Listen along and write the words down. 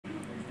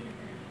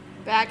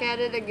Back at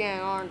it again,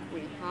 aren't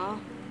we, huh?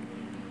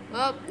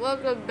 Well,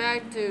 welcome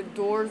back to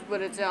Doors,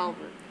 but it's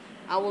Albert.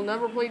 I will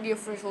never play the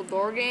official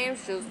Door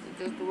games, just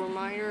a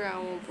reminder, I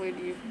won't play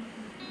the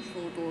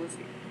official Doors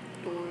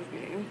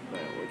game,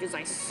 because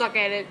I suck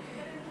at it.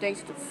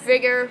 Thanks to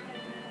Figure,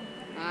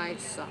 I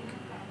suck.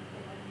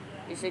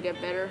 They say get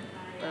better,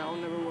 but I'll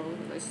never will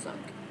because I suck.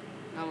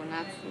 I'm an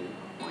absolute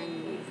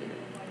blind loser.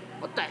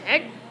 What the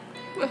heck?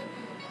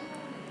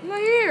 I'm not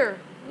here.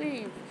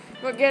 Leave.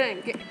 No,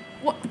 get in.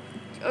 What?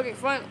 Okay,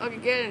 fine. Okay,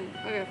 get in.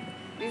 Okay.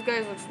 These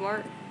guys look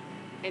smart.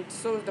 And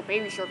so is the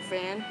Baby Shark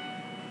fan.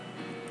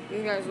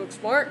 These guys look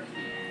smart.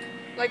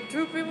 Like,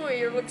 two people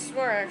here look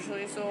smart,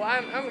 actually. So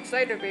I'm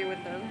excited to be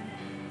with them.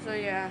 So,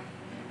 yeah.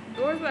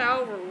 Doors by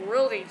Albert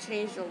really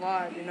changed a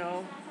lot, you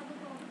know.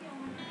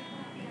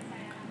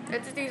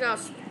 Entities now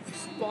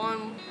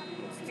spawn.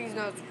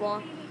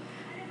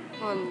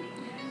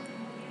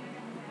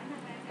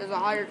 There's a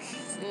higher,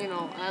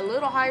 a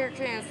little higher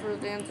chance for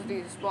the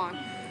entity to spawn.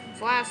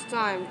 So last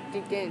time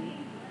we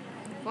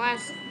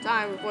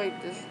played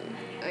this,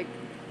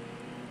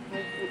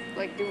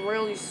 like they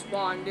really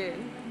spawned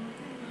in.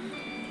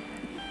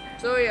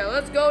 So yeah,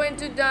 let's go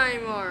into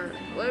Daimar.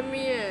 Let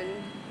me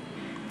in.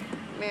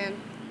 Man,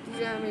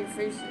 these anime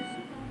faces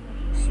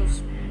so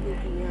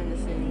spooky behind the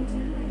scenes.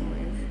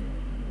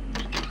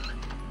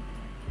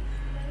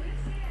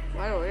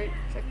 By the way,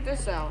 check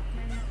this out.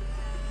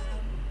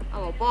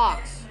 I'm a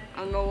box.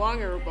 I'm no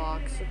longer a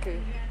box. Okay.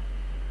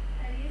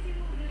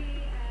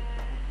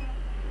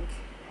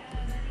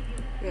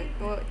 Yeah, you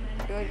know what,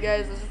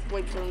 guys? Let's just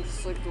wait for them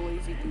just like the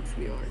lazy dudes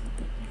we are.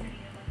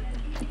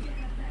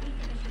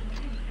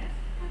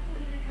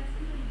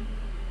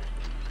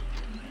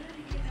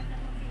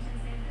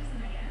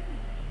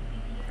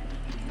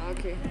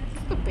 Okay.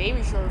 The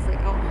Baby Shark thing.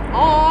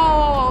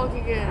 Oh,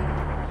 okay, good.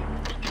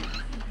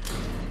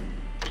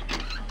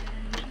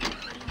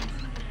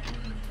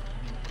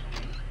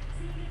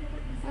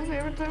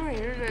 Every time I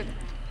hear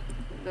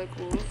that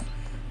close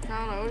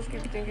sound, I always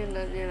keep thinking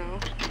that,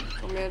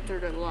 I'm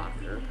entered a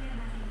locker.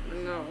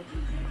 No.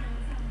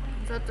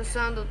 It's not the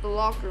sound that the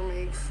locker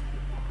makes.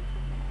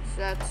 It's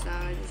that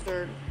sound I just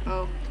heard.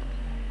 Oh.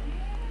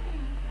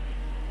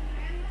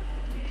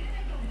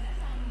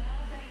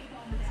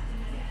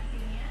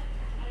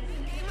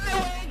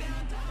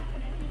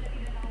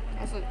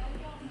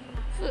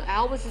 So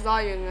Albus is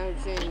all you know,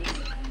 James.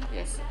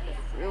 Yes.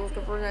 It was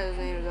confirmed that his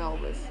name is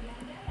Albus.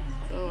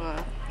 So,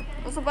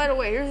 also, by the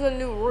way, here's a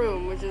new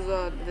room, which is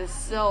this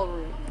cell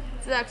room.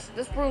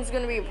 This room's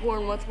gonna be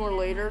important much more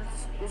later.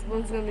 This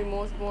room's gonna be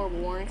much more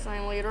warning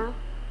sign later.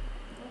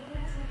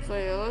 So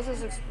yeah, let's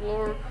just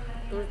explore.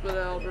 Doors with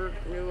Albert,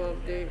 new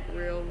update,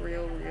 real.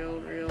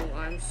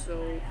 I'm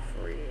so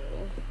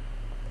real.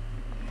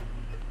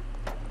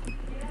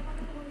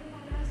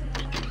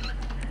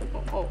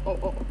 Oh.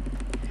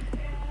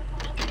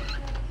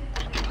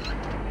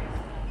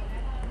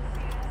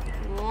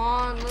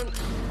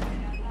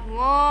 Come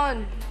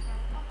on.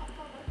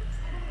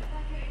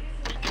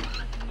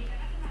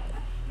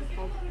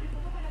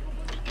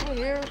 Over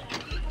here.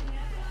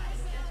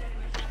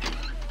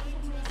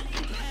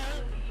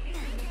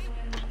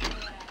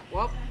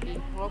 Well,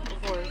 of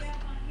course.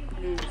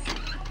 Noobs.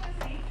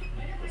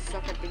 We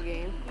suck at the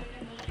game.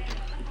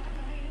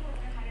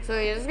 So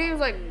yeah, this game's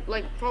like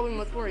probably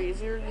much more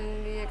easier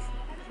than the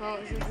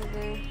expansion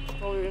thing.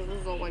 Probably because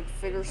there's a like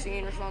figure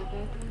scene or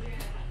something.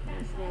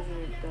 Just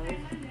imagine it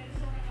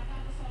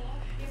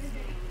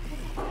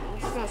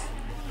does.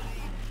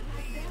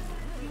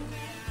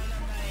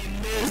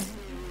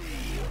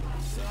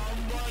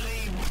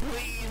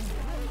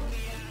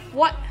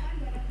 What?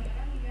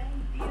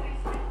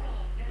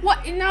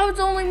 What? And now it's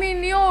only me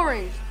and the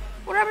orange.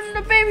 What happened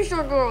to the Baby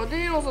Shark girl? Did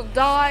he also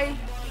die?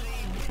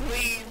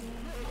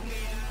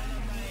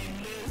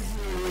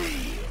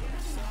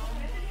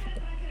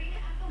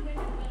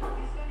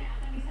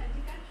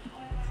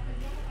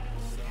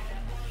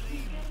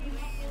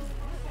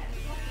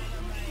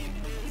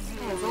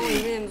 It's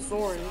only me and this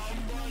orange.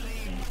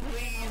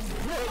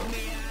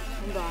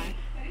 I'm dying.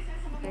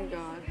 Thank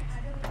God.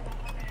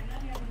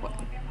 What?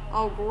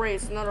 Oh, great.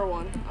 It's another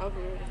one.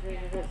 Okay.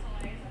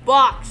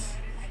 Box!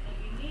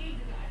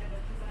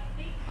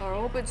 I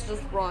hope it's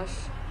just Rush.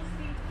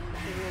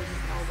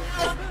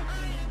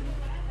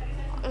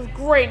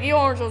 Great, the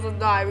orange also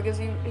died because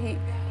he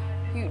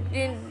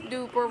didn't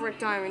do perfect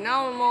timing.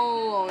 Now I'm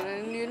all alone,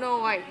 and you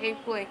know I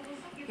hate playing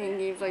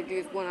games like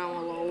this when I'm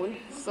alone.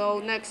 So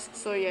next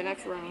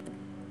round.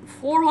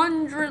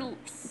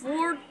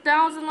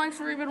 4,000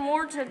 likes or even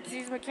more to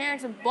these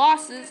mechanics and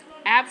bosses.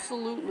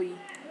 Absolutely.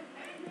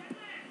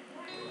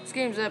 This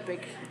game's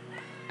epic.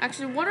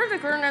 Actually, what are the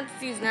current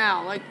entities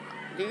now? Like,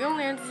 the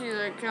only entities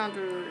I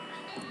encountered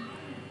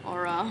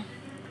are,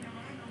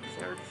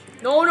 search.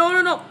 No!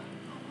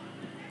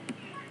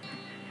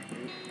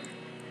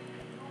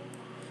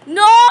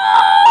 No!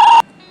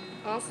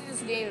 Honestly,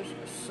 this game is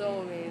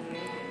so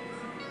amazing.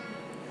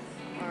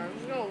 Alright, I'm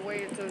just gonna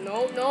wait until,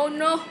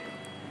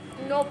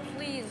 no,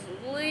 please,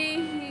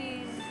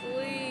 leave.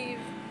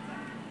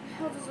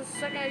 Hell, there's a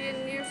second I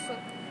didn't hear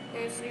something.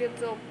 And so you get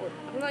teleport.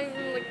 I'm not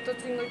even like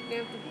touching like they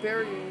have to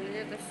bury you, and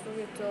yet they still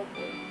get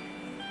teleport.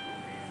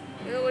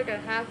 They're like a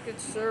half-good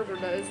server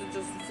that is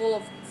just full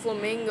of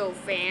Flamingo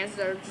fans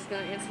that are just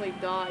gonna instantly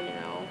die, you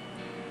know.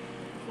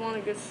 If you want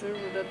a good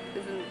server that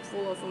isn't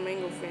full of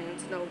Flamingo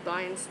fans, they'll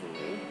die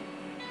instantly.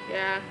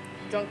 Yeah,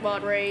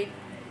 Junkbot raid.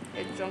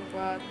 It's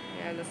Junkbot.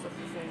 Yeah, that's the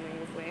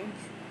Flamingo fans.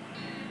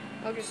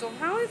 Okay, so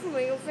how many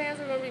Flamingo fans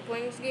are gonna be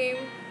playing this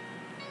game?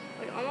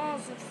 Like, I'm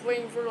honestly just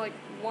waiting for like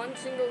one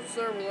single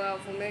server without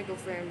a Flamingo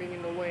fan being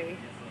in the way.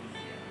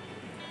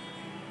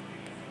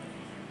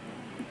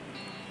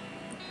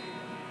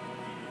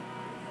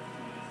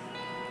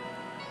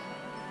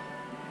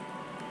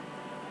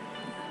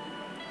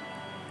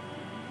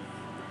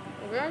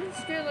 Okay, I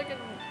just get like a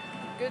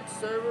good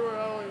server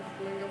without like a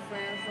Flamingo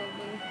fan or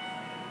something.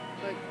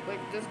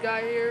 Like this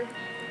guy here.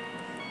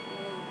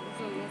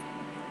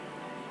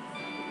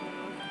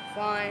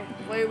 Fine.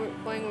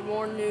 Playing with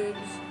more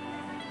noobs.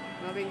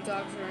 Not being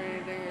toxic or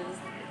anything. I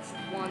just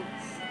want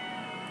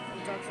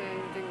I'm toxic or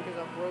anything because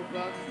of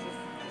Roblox.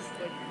 Just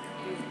like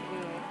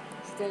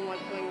just don't like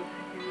playing with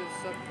people that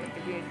suck at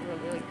the game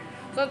really. Like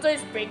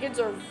sometimes Bacons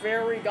are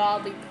very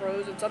godly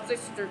pros, and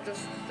sometimes they're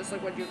just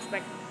like what you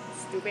expect,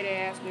 stupid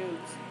ass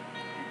noobs.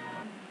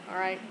 All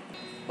right.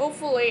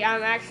 Hopefully,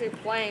 I'm actually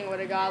playing with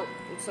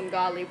some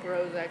godly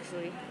pros.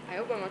 Actually, I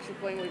hope I'm actually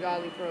playing with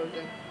godly pros.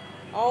 And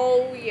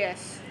oh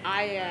yes,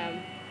 I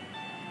am.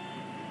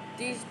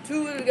 These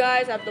two of the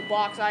guys have the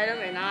box item,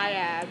 and I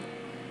have.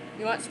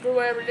 You know what? Screw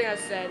everything I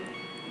said.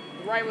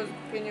 The right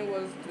opinion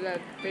was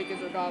that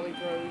Bacons are godly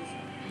pros.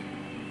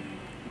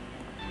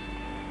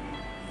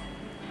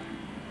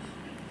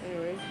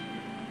 Anyways,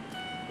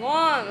 come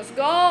on, let's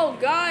go,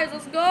 guys,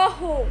 let's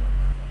go.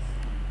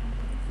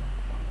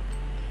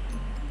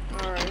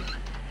 Alright,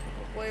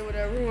 I'll play with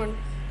everyone.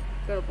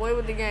 Gotta play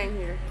with the gang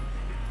here.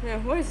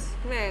 Man,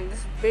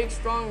 this big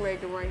strong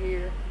Raker right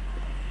here?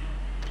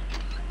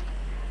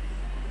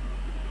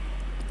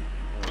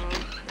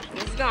 I'm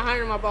just gonna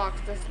hide in my box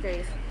just in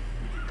case.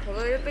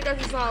 I think I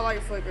just saw a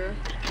light flicker.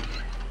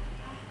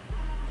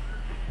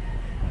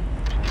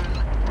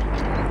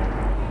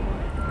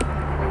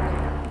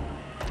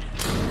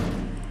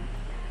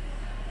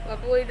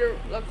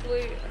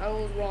 Luckily, I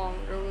was wrong.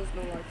 There was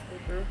no light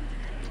flicker.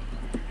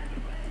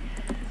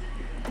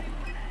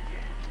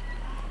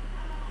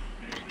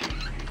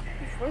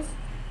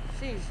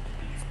 Jeez,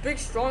 this big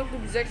strong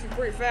dude is actually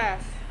pretty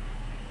fast.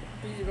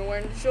 He's even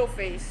wearing the show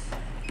face.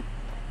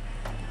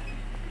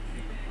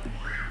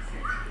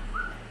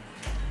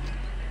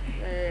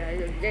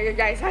 Yeah,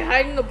 guys,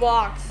 hide in the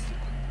box.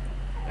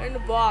 Hide in the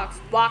box.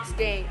 Box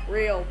gang,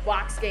 real.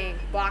 Box gang,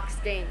 box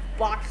gang,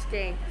 box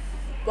gang,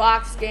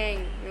 box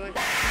gang. You want?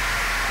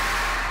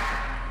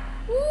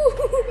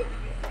 Woo!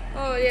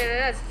 Oh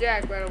yeah, that's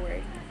Jack right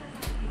away.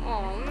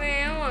 Oh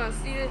man, I want to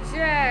see the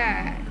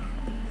Jack.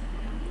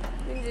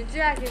 The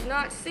Jack is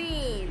not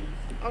seen.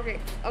 Okay,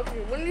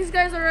 when these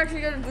guys are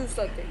actually gonna do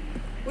something.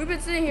 We've been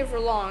sitting here for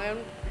long,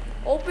 and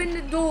open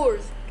the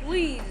doors,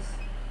 please.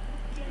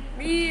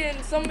 Me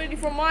and somebody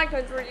from my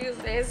country is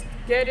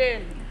get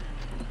in.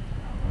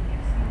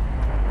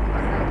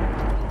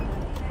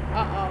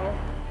 Uh-oh.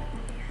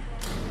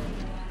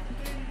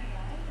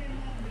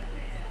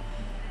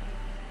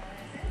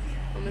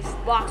 I'm gonna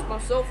just box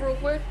myself real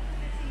quick.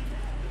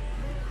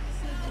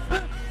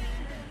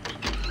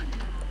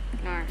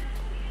 Alright.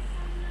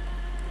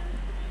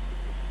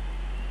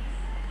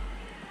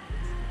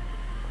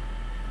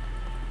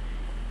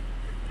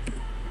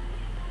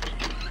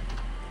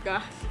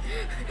 Gosh,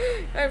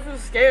 I feel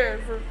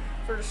scared for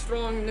the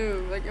strong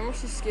noob. Like, I'm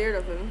actually scared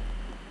of him.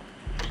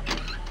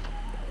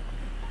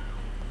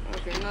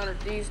 Okay, another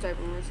these type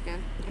of risk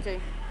again. Okay.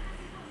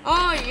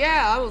 Oh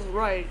yeah, I was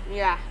right.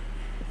 Yeah.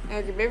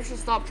 Okay, maybe we should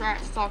stop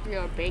talking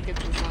about Bacons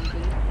or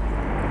something.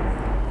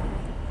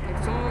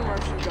 Like, some of them are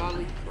actually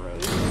godly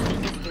pros.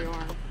 If they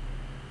are.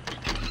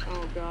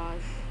 Oh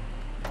gosh.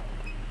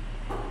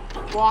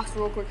 Box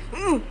real quick.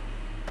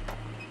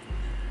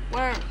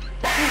 Where?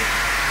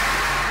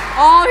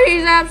 Oh,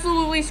 he's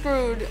absolutely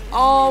screwed.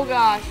 Oh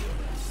gosh.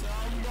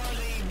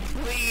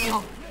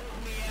 Oh.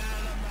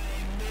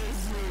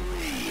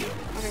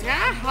 Okay, can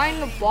I hide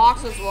in the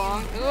box as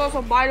long? And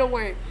also, by the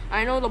way,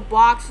 I know the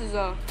box is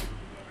a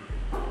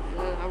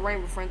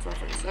Rainbow Friends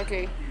reference.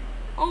 Okay.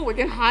 Oh, we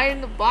can hide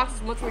in the box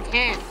as much as we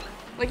can.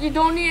 Like, you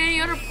don't need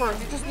any other perk.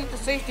 You just need the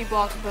safety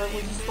box perk,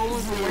 which is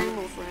stolen from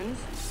Rainbow Friends.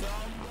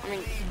 I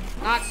mean,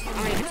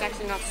 it's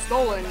actually not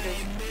stolen.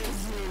 Just,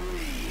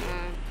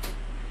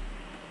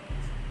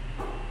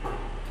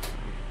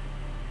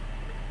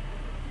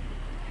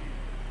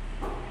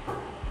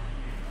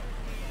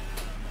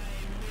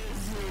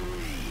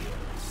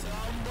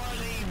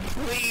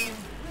 Please.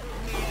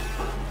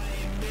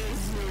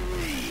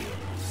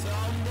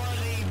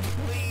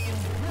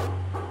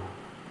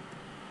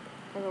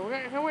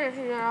 Okay, can we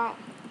figure out?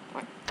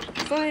 What?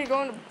 Still need to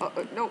go into.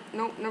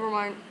 No, never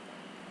mind.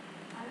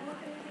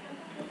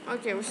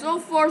 Okay, well, so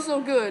far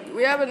so good.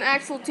 We have an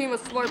actual team of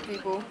smart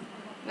people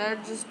that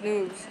are just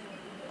noobs.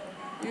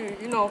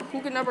 You know,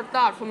 who could never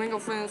thought Flamingo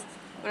Friends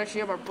We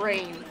actually have our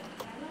brain.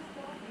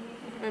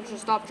 Maybe we should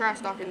stop trash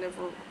talking there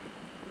for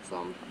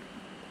some.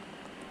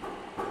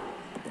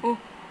 Oh.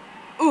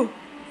 Oh.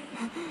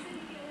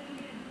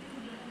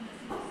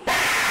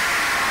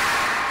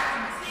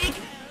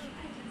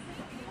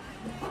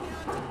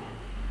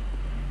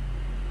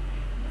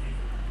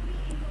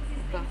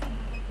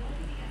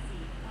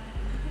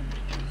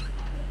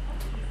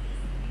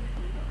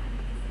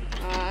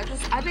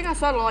 I think I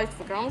saw the lights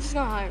flicker. I'm just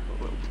gonna hide for a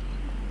little.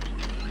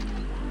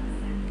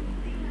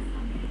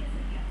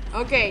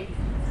 Okay,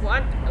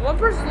 one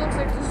person looks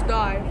like just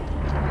died.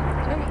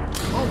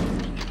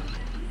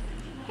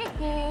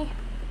 Oh.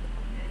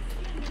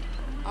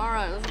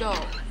 Alright, let's go.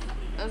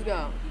 Let's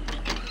go.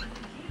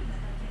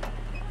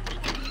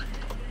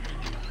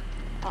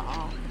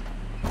 Uh-oh.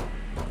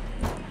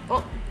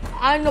 Oh,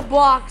 I'm in the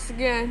box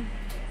again.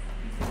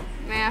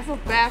 Man, I feel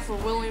bad for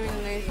William and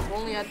Indonesia. We're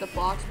only at the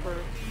box per.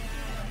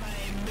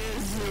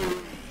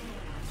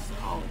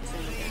 Oh, it's in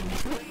again.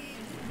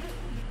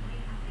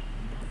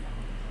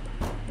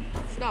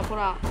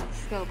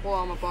 Just gonna pull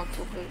out my box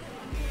real quick.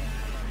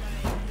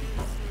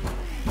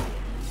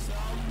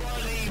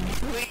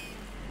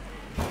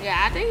 Yeah,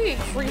 I think he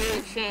increased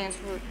the chance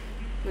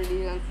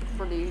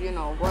for these, you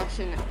know,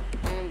 Russian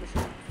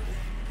ambushes.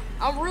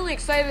 I'm really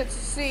excited to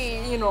see,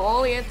 you know,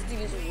 all the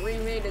entities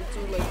remade into,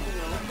 like, you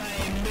know.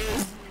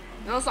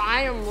 And also,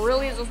 I am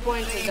really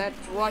disappointed that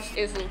Rush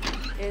isn't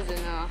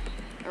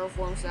Air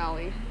Force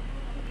Sally.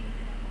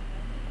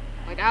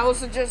 Like, I was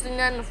suggesting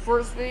that in the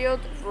first video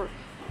for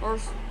Air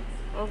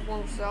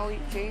Force Sally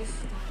chase.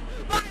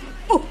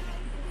 Oh!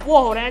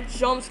 Whoa, that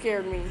jump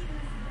scared me.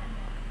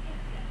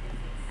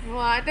 Well,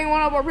 I think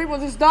one of our people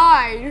just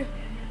died.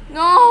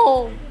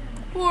 No!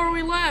 Who are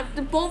we left?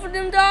 Did both of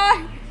them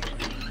die?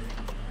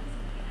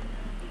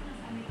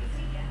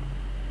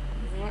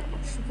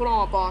 Just put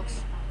on a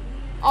box.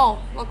 Oh,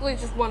 luckily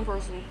it's just one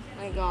person.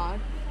 Thank God.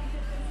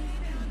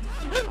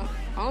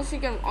 Unless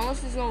he's gonna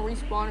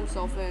respawn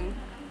himself in.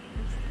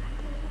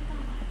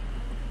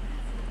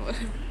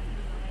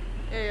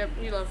 Yeah,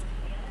 he left.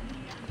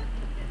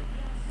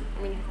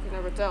 I mean, you can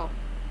never tell.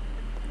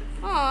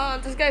 Oh,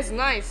 this guy's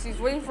nice. He's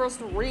waiting for us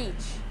to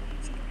reach.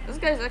 This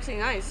guy's actually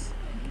nice.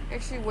 He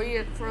actually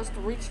waited for us to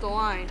reach the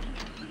line.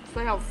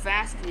 Despite how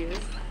fast he is.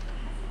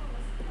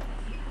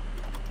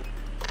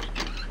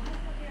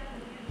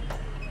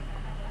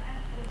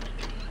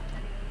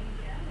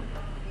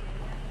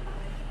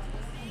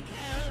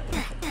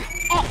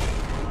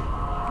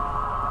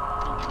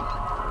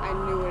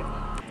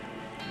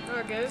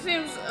 Okay, this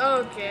seems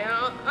okay.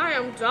 I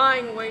am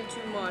dying way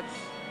too much.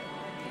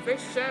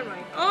 Fix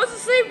Shanmai. Oh, it's the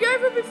same guy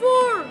from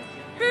before.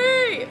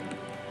 Hey,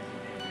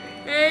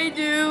 hey,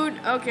 dude.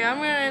 Okay, I'm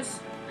gonna.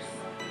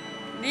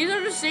 These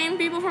are the same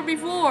people from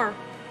before.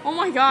 Oh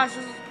my gosh.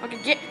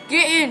 Okay,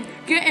 get in.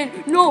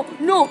 No.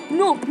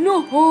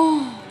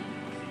 Oh,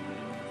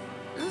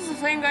 this is the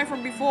same guy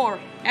from before.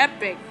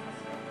 Epic.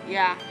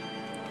 Yeah.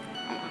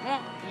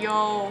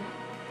 Yo,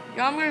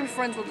 I'm gonna be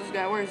friends with this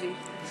guy. Where is he?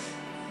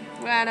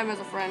 We had him as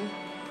a friend.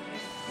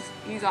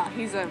 He's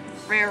a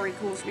very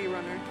cool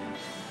speedrunner.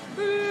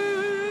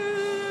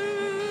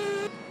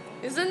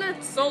 Isn't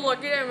it so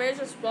lucky that I managed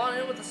to spawn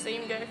in with the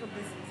same guy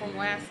from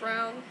last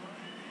round?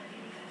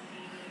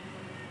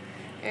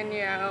 And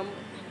yeah,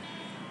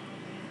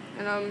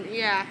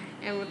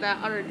 and with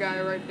that other guy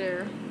right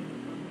there.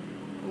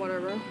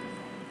 Whatever.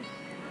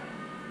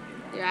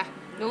 Yeah,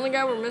 the only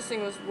guy we're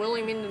missing was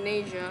William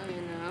Indonesia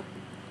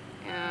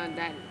and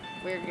that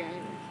weird guy.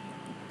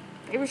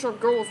 Maybe short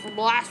girl from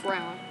last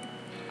round.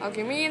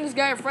 Okay, me and this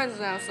guy are friends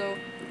now, so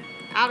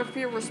out of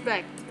pure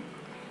respect.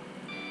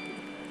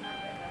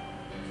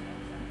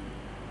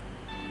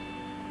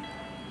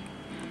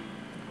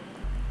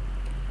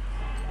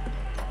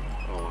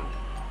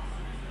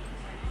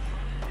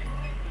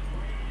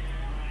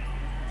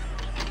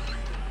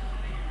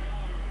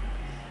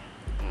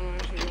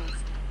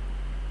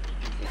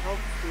 She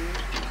helps you.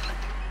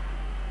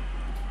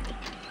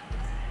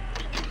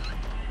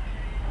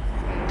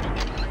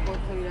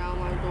 Quickly out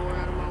my door,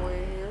 out of my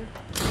way here.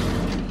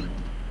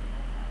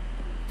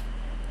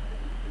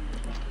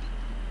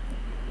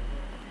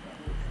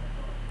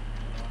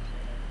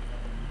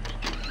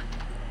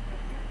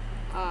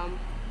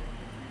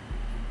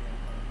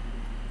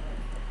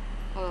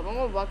 Hold up, I'm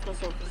gonna block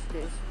myself this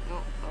case. No,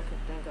 okay,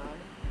 thank God.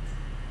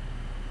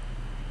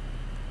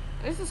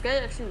 At least this guy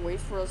actually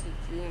waits for us to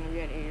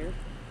get here.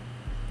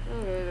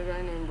 Okay, the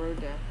guy named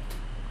Brodeck.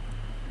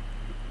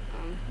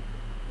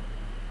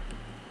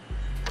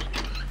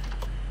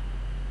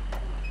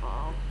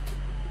 Uh-oh.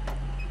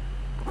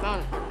 I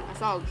found it. I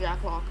saw a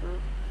Jack Locker.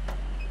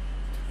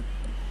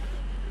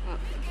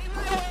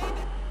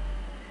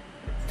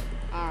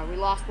 Alright, we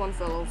lost one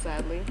fellow,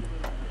 sadly.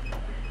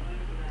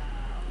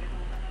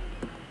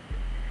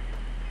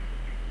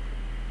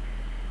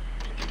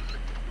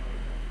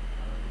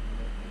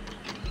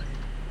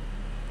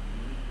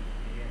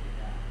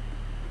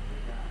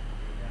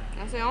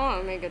 I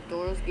want to make a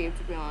Doors game,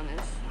 to be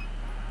honest.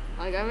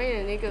 Like, I made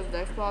a Nico's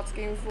Dexbots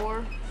game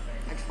before.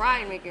 I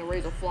tried making a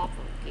Razor Flop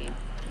game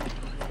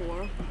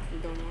before. we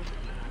don't know.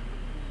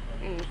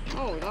 And,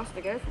 oh, we lost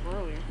the guy from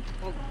earlier.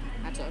 Oh,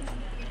 that sucks.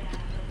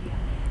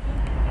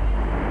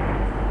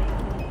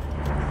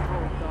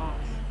 Oh,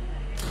 gosh.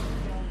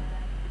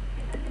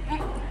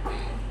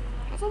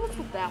 What's up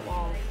with that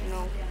wall? You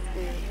know, it's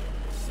weird.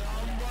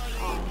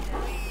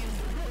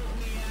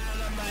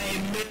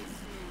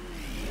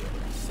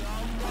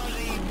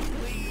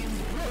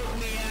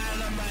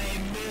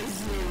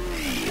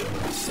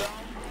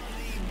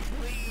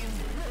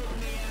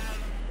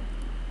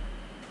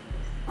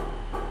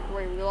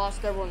 Wait, we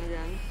lost everyone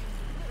again.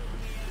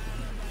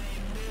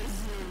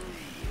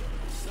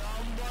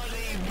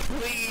 Somebody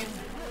please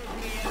put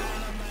me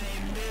out of my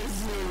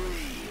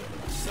misery.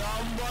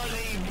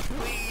 Somebody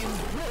please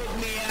put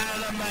me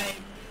out of my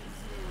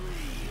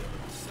misery.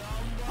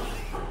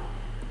 Somebody.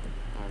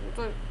 Alright, it's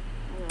like,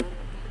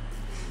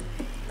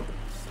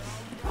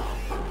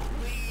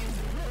 Please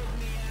put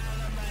me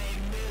out of my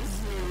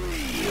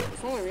misery.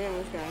 it's only me and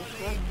this guy.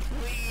 What?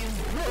 Please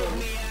put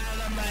me out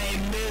of my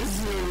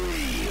misery.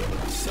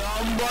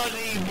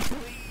 Somebody please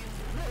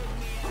put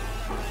me out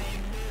of my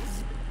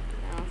misery.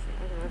 Yeah,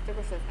 okay, let's take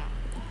a shift now.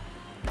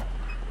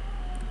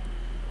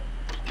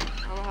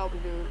 I'm gonna help you,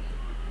 dude.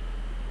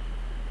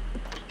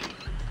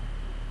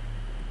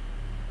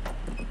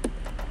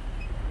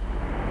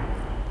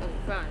 Okay,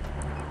 fine.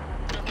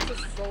 Now let's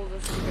just solve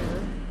this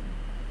together.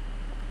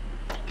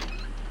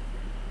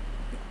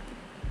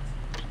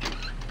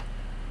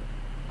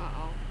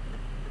 Uh-oh.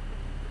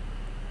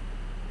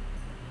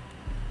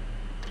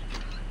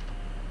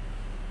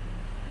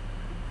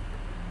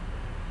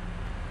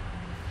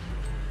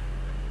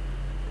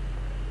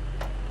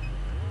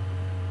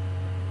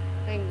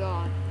 Thank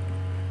God.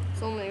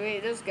 It's only me,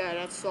 this guy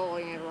that's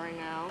stalling it right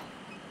now.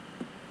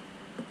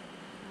 Oh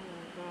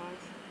my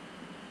gosh.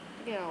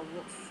 Get a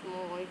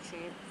small light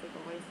shape, it's like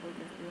a light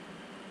flicker here.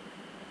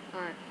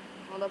 Alright,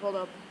 hold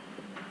up.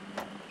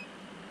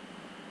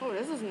 Oh,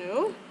 this is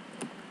new?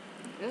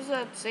 This is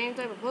that same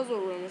type of puzzle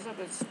room, except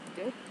it's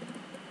different.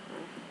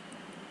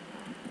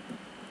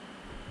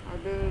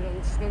 Alright, dude,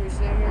 I'm just gonna be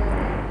sitting here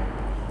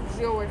and just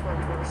go wait for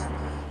him first.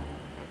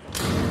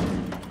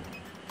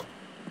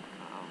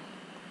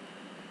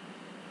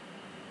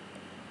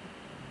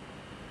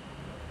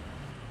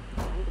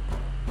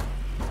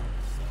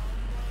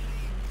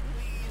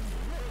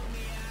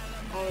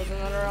 Oh, there's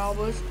another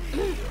Albus.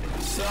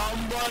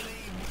 Somebody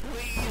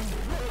please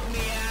put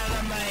me out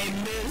of my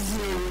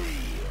misery.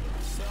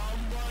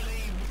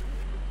 Somebody.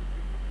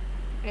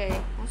 Hey,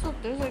 what's up?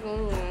 There's like a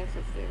little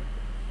entrance there.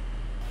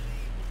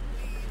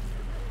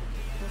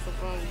 That's a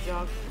fun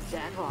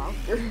Jack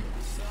Lobster. Please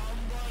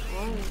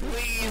put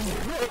me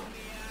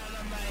out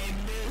of my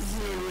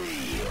misery.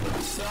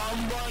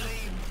 Somebody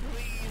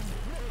please.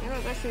 You know,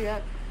 it's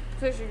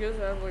actually good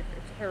to have like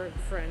a carrot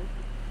friend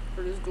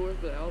for this Doors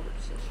with Albert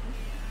session.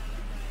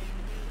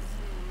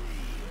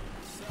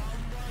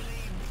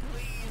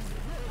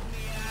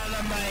 Out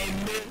of my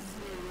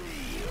misery.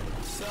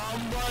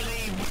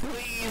 Somebody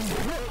please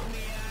put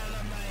me out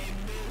of my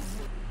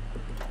misery.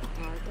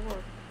 Alright, come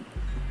on.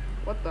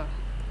 What the?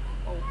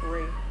 Oh,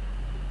 great.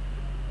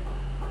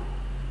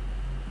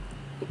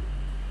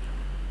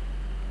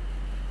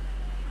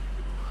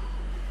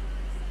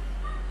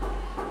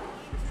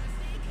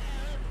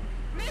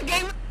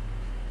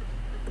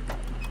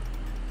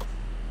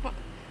 What?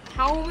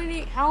 How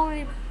many?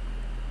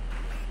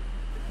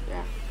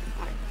 Yeah.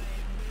 Alright.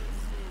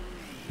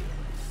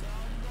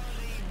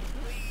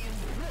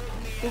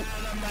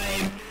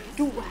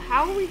 Dude,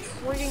 how are we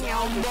trading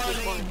out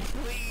this one?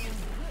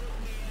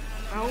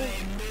 How?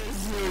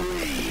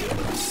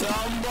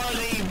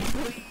 Somebody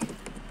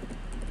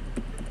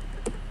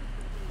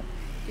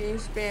Game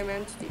spam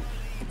entity.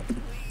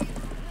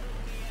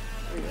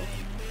 There we go.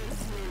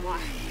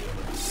 Why?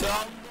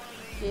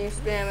 Game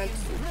spam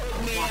entity.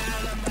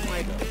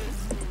 Why though?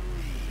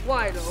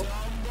 Why though?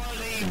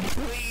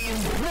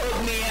 please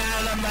put me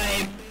out of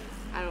my.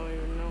 I don't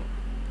even know.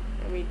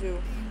 Yeah, me too.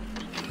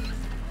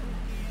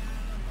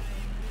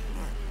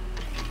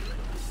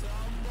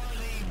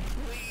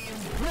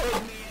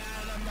 Put me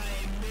out of my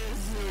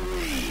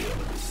misery.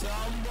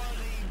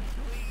 Somebody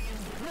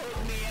please put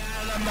me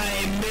out of my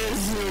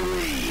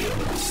misery.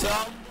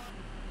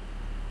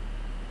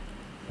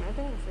 I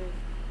think it's safe.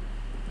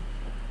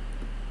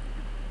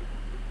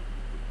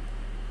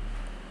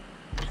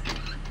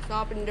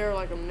 Stopping there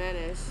like a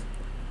menace.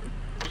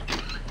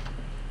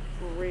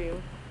 For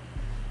real.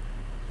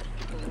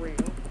 For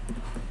real.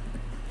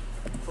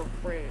 For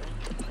real.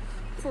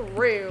 For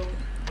real.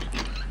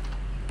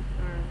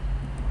 Alright.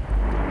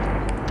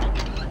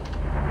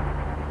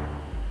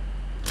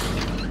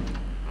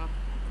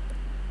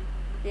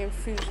 Game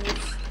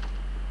Thieves.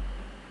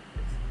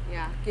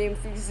 Yeah, Game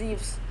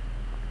Thieves.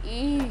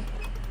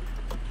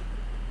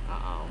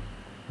 Uh-oh.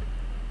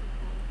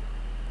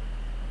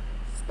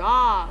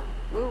 Stop!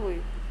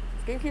 Literally.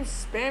 This game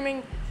keeps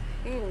spamming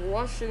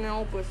Russian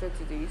Elvis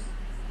into these.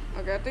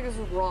 Okay, I think it's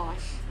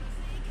Rush.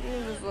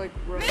 It's just like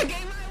Rush. Okay,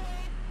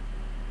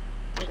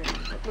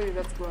 I believe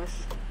that's Rush.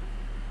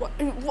 What?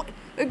 What?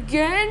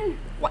 Again?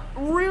 What?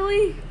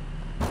 Really?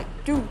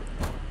 Dude.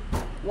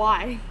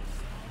 Why?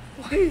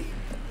 Why?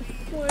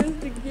 Why is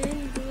the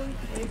game doing?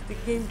 Why is the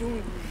game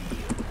doing?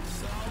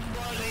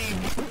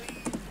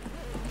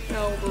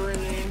 Albert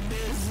name.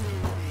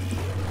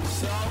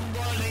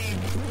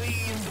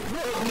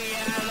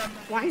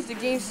 Why is the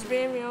game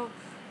spamming out?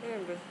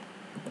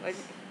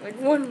 Like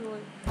one.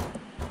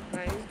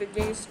 Why is the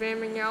game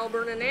spamming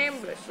Albert and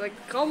ambush? Like,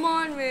 come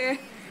on, man.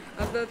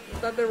 I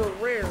thought they were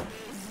rare.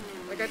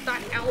 Like, I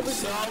thought Albert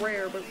was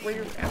rare, but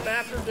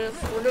after this,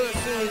 we're gonna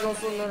assume he's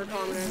also another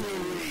common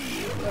entity.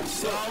 Like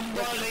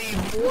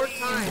 4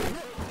 times.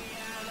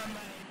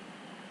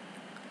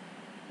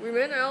 We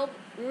met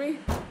in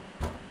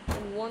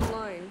one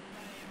line.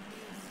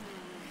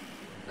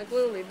 Like,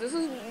 literally, this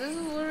is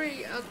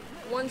literally a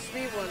one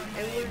speed run,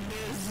 and we're.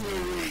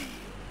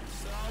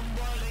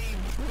 Somebody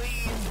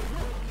please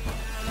put me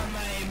out of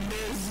my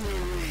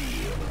misery.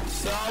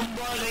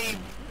 Somebody.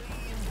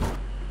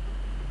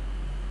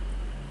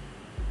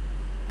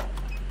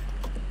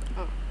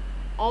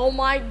 Oh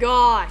my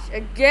gosh!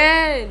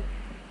 Again,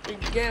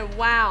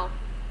 wow.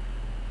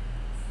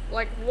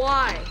 Like,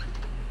 why?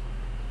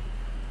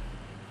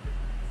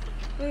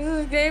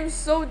 This game is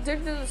so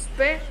addicted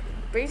to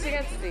basic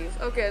entities.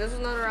 Okay, this is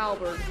another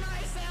Albert.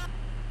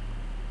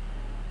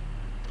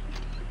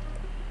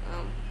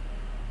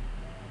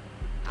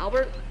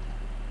 Albert?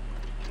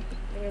 I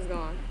think it's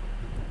gone.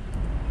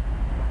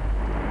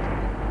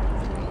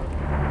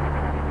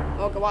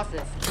 Okay, watch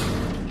this.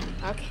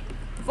 Okay.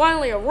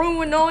 Finally, a room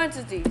with no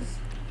entities.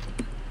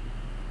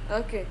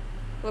 Okay.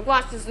 Look,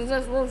 watch this. This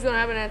next room's gonna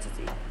have an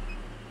entity.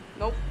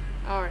 Nope.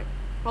 Alright.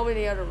 Probably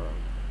the other room.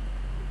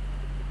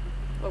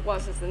 Look,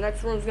 watch this. The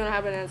next room's gonna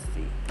have an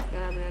entity.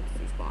 Gonna have an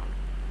entity spawn.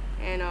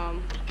 And,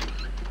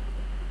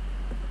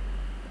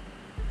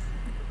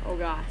 oh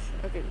gosh.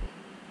 Okay.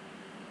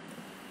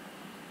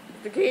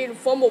 The Cade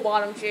fumble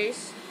bottom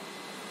chase.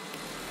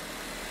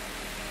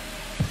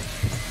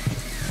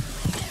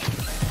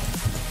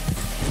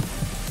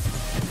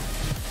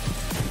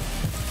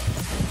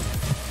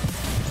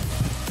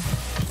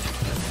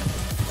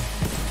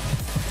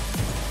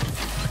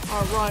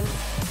 Run.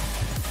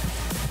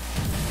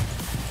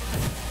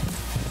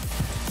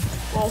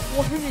 Well,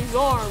 what are these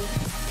arms?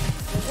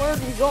 What are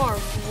these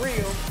arms for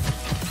real?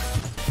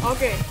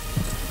 Okay.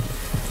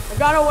 I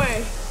got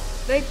away.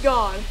 Thank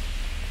God.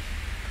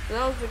 So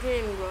that was the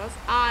Caden bus.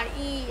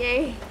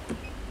 IEA.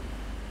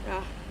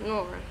 Yeah, no,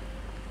 alright.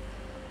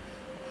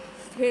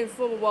 Caden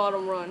football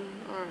bottom run.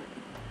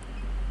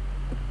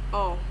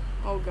 Alright.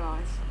 Oh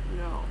gosh.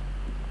 No.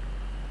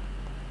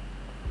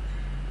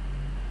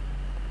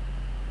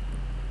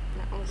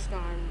 I'm just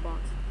gonna hide in the box.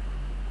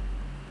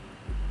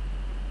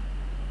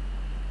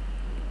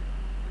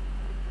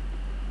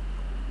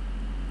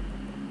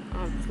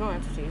 There's no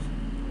entities.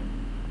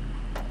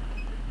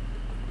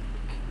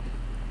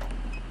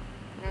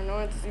 There are no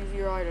entities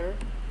here either.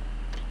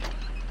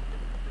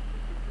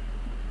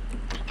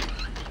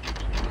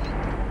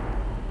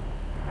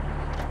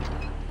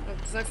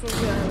 This next one's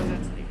gonna have an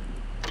entity.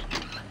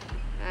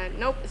 And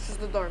nope, it's just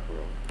the dark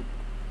room.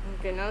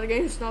 Okay, now the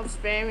game stops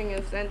spamming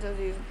its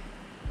entities.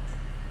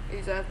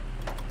 He's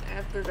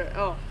after the.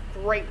 Oh,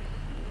 great.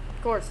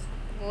 Of course,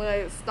 when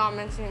I stop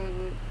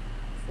mentioning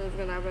it's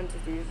gonna have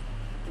entities.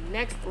 The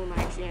next room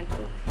I actually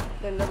enter,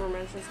 then never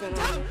mentions gonna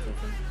have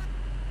entities.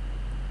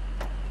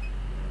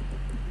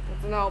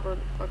 That's an Albert.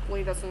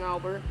 Luckily, that's an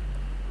Albert.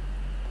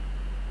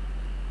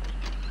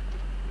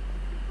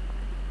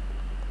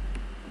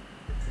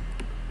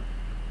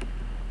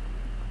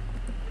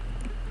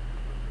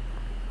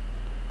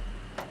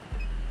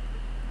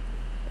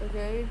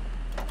 Okay.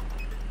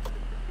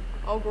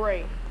 Oh,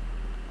 great.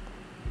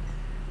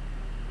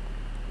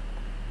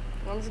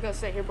 I'm just gonna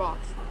sit here,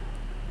 box.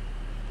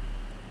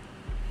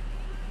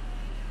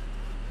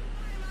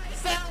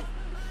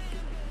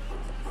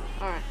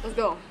 Alright, let's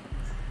go.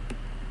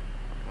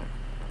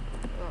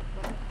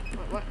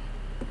 What?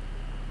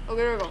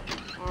 Okay, there we go.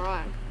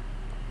 Alright.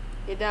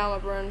 Get down, my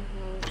friend.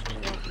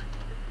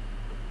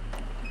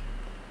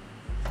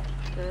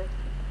 There.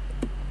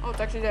 Oh, it's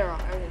actually there.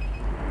 Okay.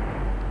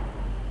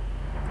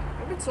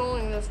 Maybe it's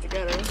holding this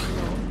together, you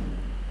know.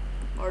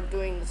 Or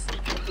doing this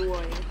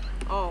doing.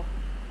 Oh.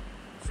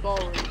 Small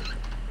room.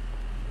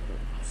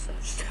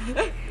 Such.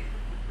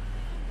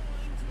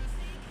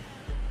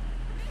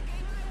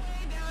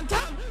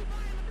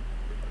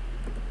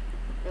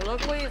 Okay,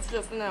 luckily it's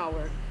just an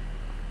Albert.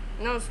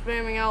 No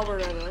spamming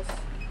Albert at us.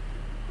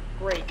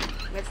 Great.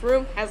 Next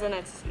room has an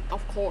entity,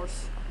 of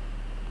course.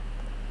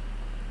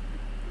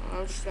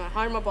 I'm just gonna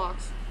hide my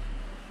box.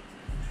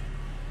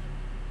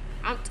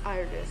 I'm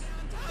tired of this.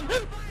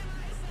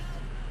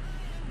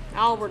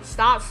 Albert,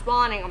 stop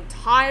spawning. I'm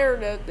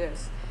tired of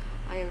this.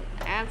 I am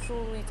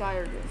absolutely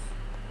tired of this.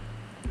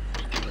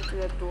 Go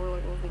through that door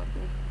like it was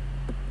nothing.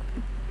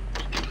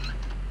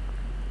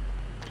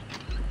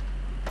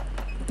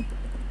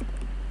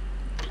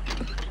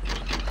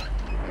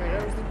 Alright,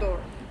 there's the door.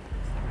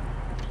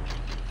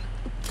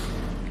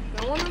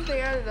 Now, I wonder if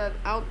they added that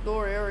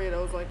outdoor area that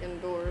was like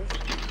indoors.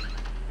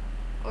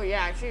 Oh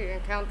yeah, I actually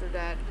encountered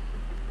that.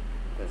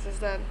 It's just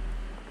that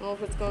don't know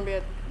if it's gonna be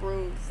at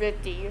room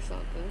 50 or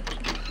something.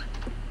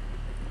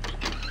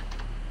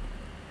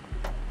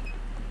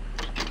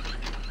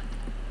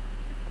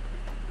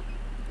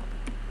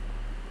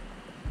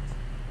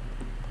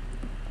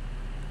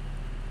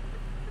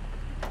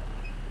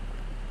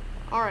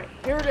 Alright,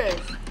 here it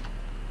is.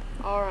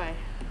 Alright.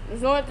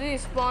 There's no entity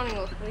spawning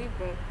luckily,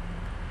 but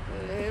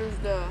here's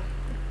the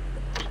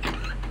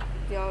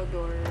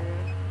outdoor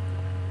area.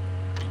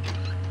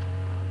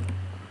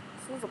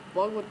 This is a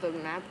bug with the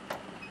map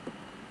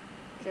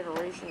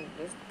generation of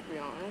this, to be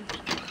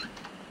honest.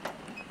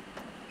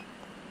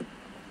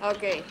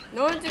 Okay,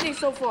 no entity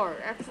so far.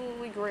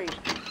 Absolutely great.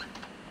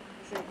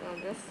 Shoot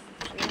on this.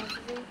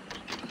 Alright.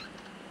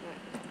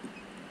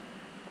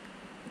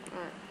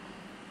 Alright.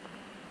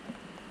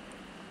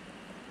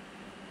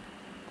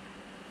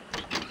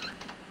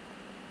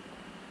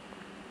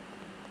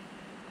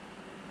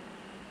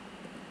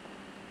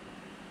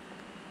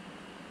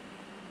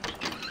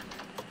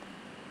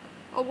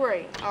 Oh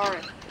great,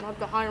 alright. I have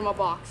to hide in my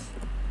box.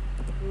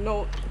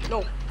 No,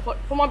 put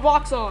my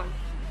box on.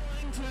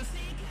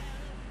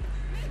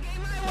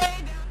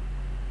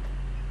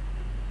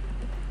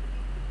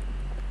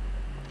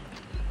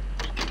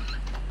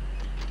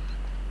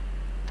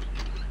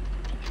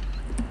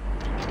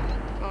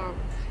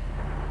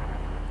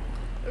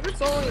 If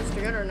it's all us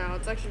together now,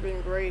 it's actually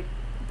been great.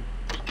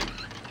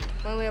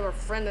 Finally have a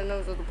friend that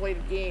knows how to play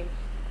the game.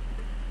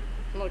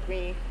 Unlike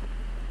me,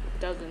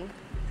 doesn't.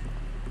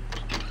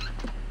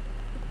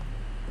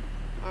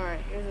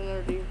 Alright, here's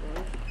another deep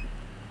one.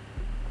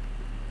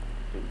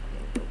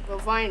 Go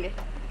find it.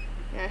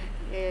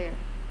 Yeah.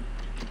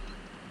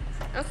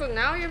 Also,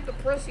 now you have to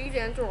press E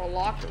to enter a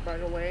locker, by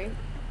the way.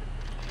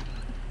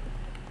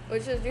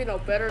 Which is,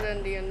 better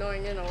than the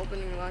annoying,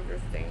 opening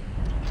lockers thing.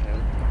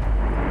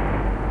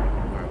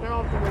 Alright, we're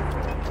gonna have to wait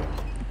for it.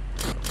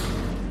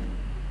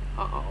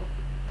 Uh-oh.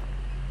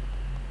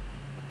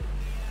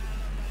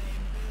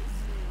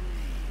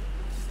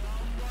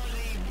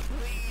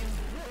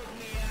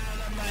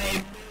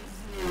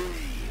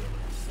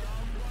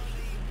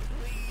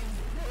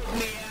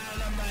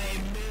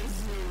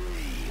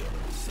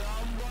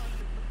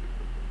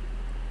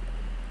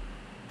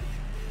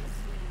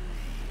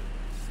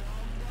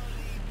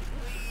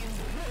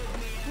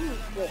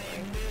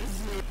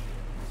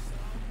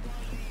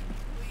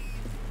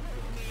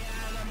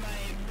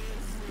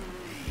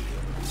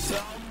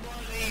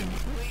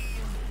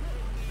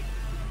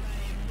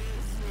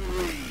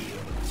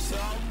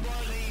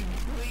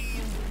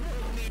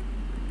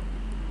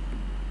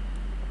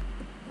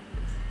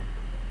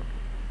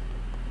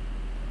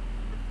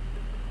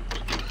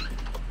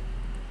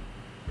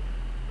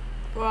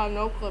 Wow,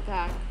 no clip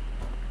hack.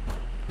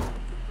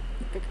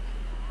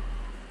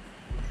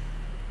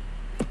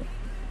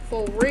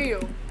 For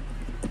real.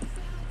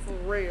 For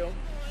real.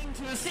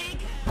 Okay.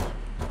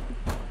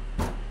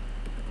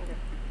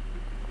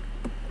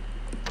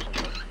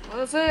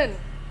 Let's in.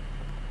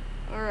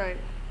 Alright.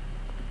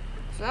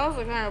 So that was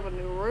a kind of a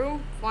new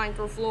room. Flying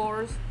through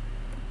floors.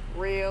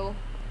 Real.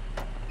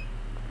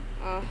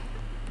 Man.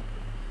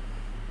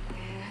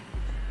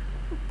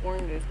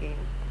 Boring this game.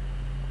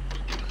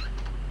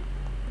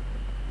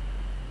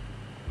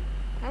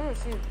 I haven't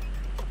seen.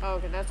 Oh,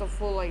 okay, that's a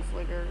full light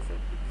flicker. So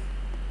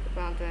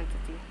bound to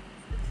entity.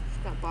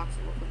 Just got box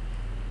open.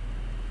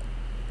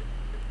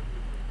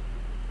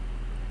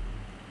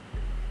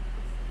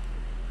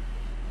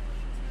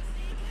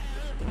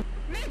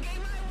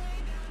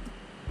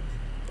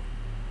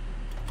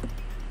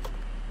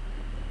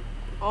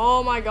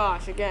 Oh my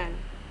gosh, again.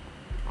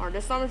 Alright,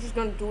 this time I'm just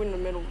gonna do it in the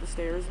middle of the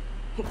stairs.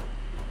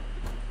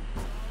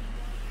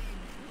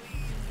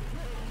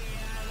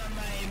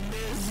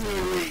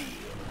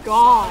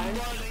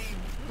 God.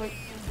 Like,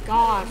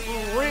 God,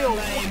 for real.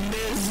 Why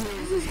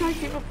does this guy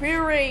keep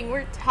appearing?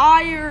 We're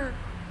tired.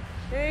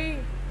 Okay?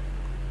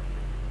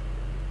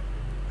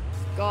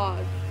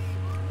 God.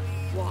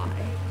 Why?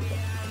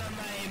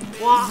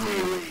 Why?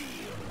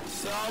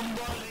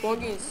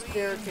 Buggy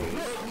staircase.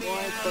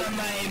 Why?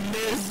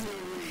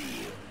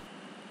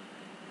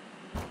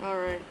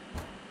 Alright.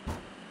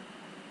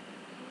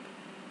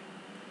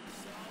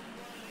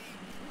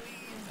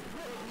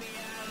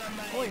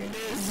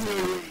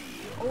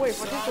 Oh wait,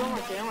 if I can throw my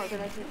camera, I can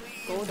actually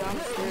go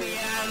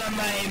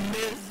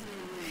downstairs.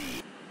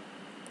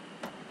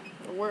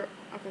 Where?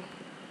 Okay.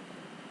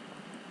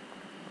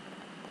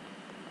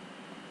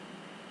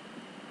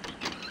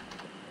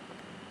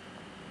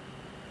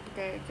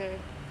 Okay.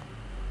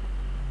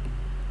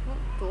 What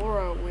door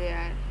are we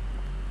at?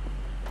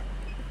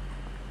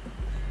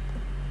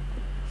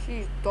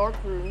 Jeez, dark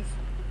rooms.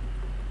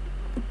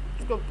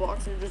 Let's go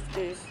boxing just in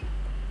case.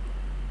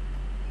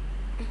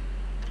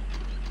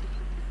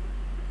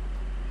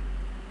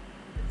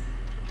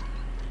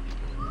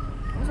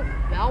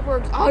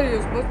 Albert's audio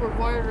is much more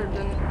quieter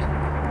than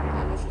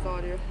Mish's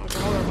audio. Okay,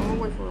 hold on, I'm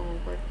gonna wait for him real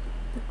quick.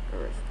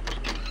 There it is.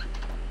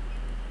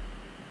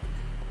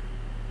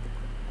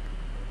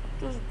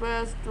 Just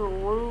past the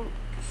Route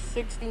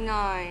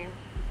 69.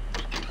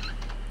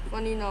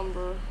 Funny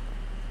number.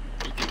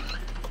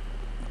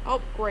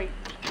 Oh, great.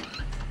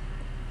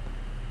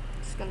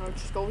 gonna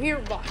just go here,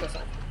 lock this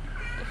up.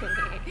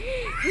 Alright,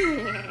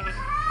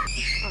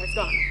 it's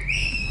gone.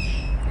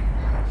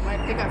 I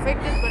think I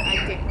faked it, but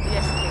I did.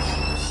 Yes, I did.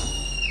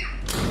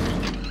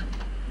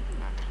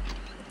 Alright.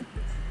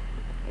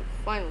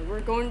 Finally,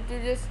 we're going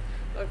through this.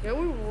 Okay,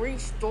 we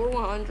restore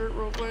 100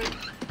 real quick.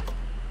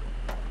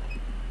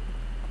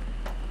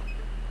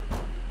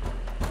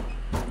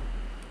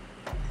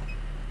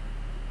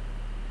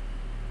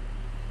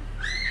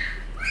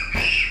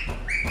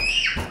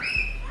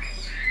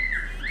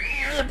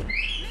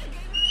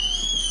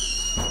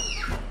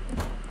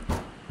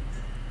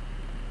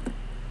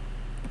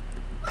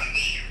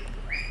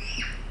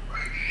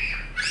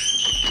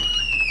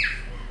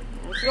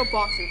 Let's go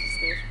boxing for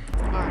space.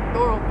 Alright,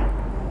 door open.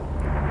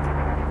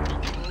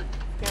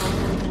 Can't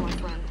wait for my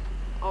friend.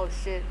 Oh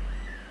shit.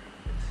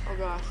 Oh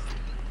gosh.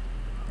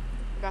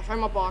 Gosh,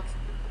 I'm a box.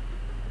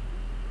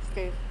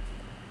 Escape.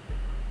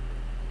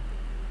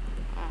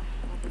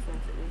 Not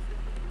defensive.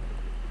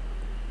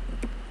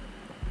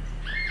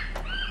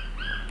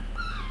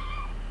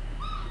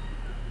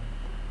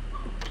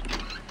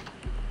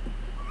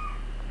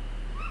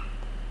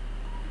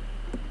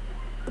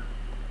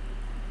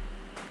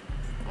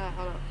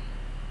 Hold up.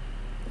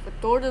 If the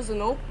door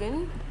doesn't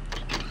open,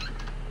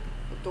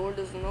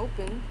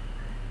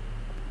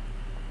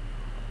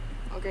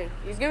 okay,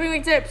 he's giving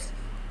me tips.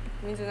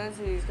 Means that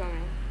he's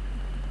coming.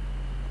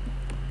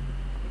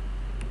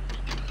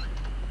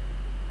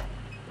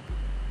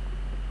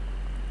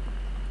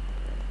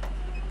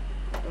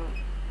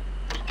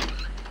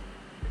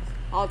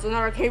 Oh, it's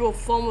another cable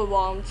fumble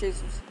bomb.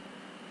 Jesus.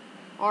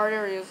 Our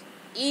areas.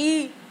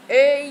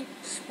 EA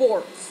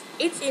Sports.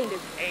 It's in the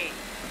game.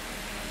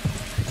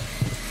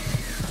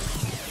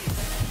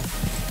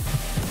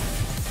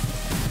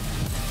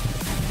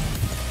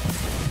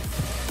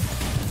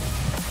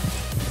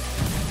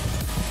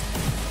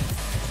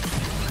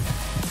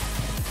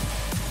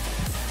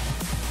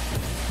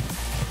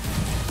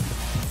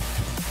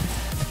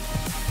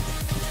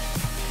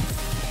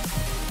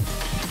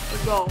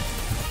 Go.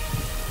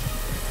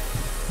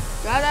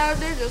 Got out of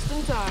there just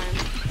in time.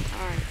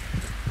 Alright.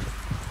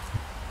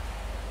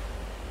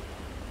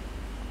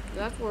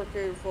 That's where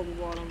cable fumble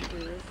bottom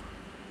is.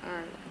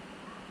 Alright.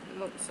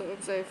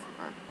 Looks safe.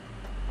 Alright.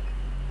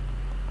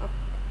 Oh.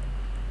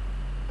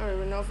 I don't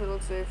even know if it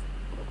looks safe.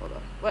 Hold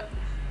on. What?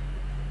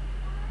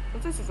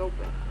 What's this is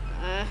open?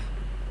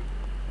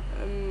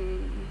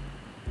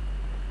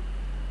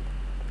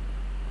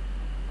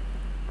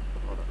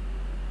 Hold on.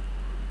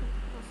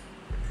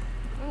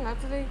 Not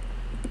today.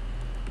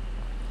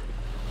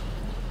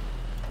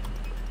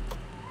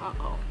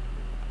 Uh-oh.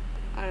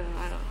 I don't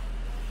know.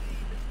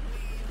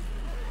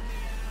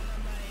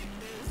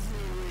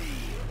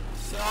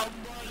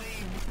 Somebody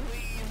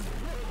please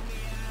put me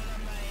out of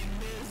my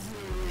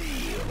misery.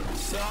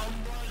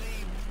 Somebody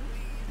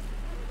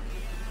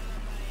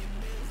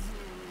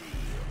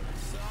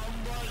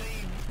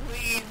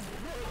please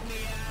put me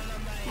out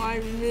of my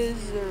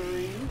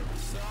misery.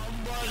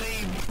 Somebody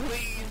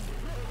please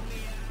put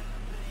me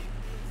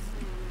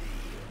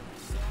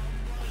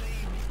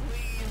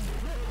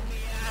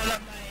out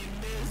of my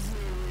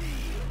misery.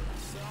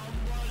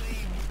 Somebody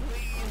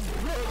please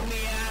put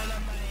me out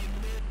of my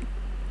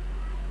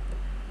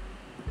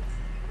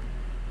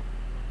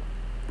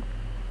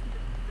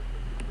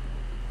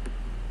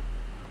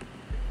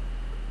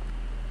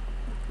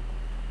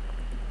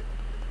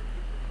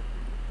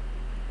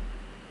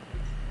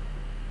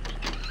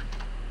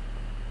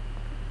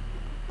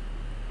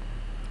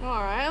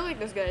Alright, I like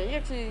this guy. He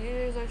actually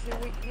waits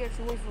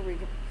for me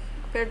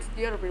compared to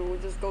the other people who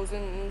just goes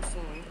in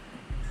instantly.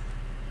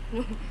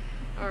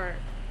 Alright.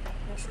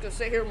 I'm just gonna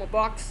sit here in my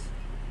box.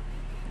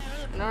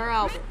 Another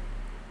Albert.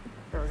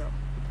 There we go.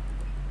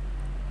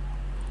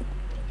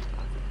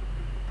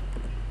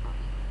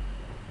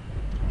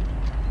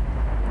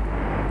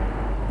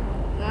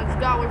 Now just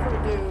gotta wait for the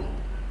dude.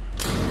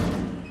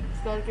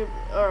 Just gotta give.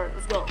 Alright,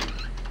 let's go.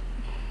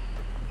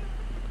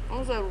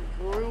 Almost at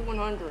Royal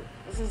 100.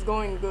 This is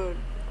going good.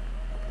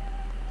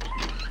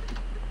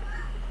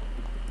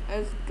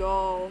 Let's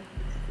go.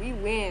 We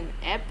win.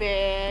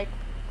 Epic.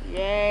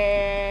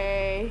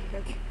 Yay.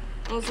 Okay.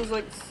 This is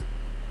like.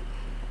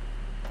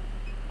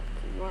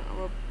 You want?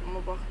 I'm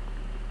gonna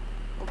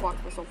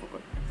box myself real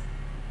quick.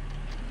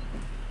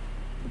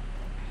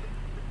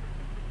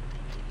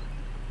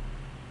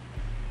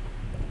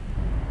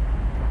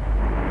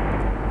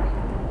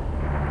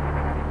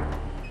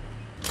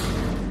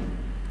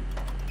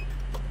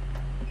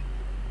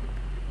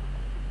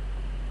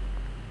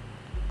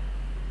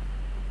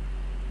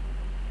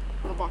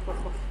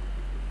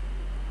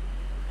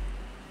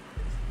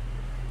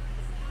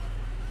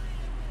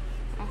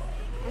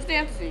 Where's the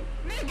entity?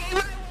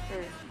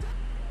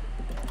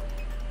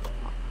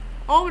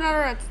 Oh,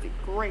 another entity.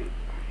 Great.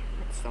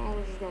 Next time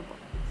we're just gonna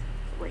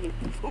great.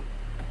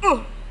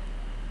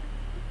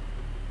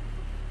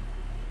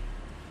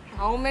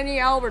 How many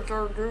Alberts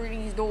are through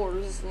these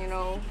doors, you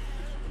know?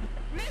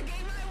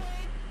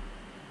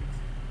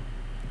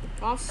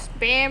 I'll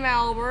spam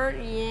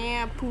Albert.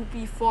 Yeah,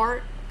 poopy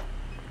fart.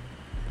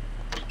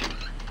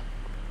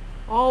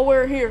 Oh,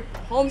 we're here.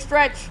 Home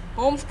stretch.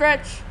 Home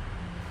stretch.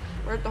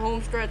 We're at the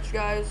home stretch,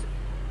 guys.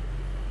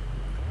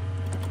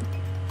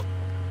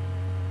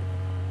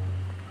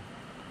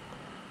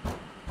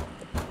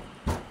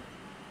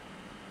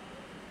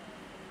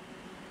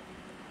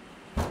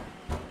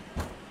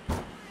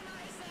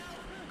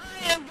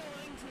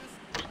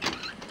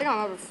 I think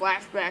I'm having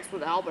flashbacks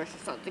with Albert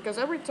or something, because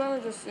every time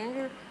I just sing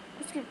here,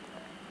 I just keep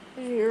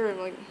hear him,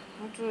 like,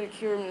 I actually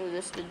hear him in the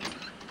distance.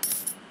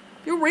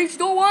 You reached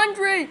the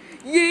Andre!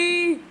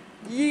 Yee!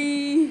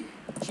 Yee!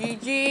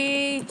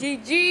 GG!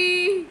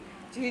 GG!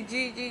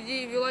 GG!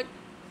 GG! If you like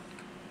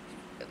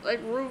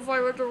Room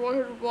 500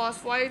 100 boss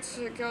fights,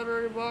 encounter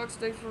any box,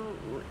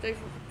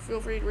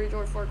 feel free to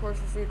rejoin Far Cry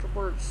for future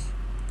parts.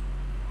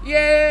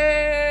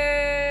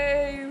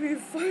 Yay! We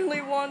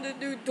finally won the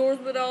new Doors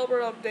with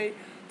Albert update.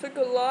 Took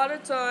a lot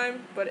of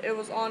time, but it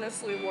was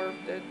honestly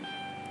worth it.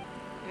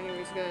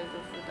 Anyways, guys,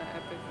 this was the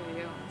epic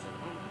video.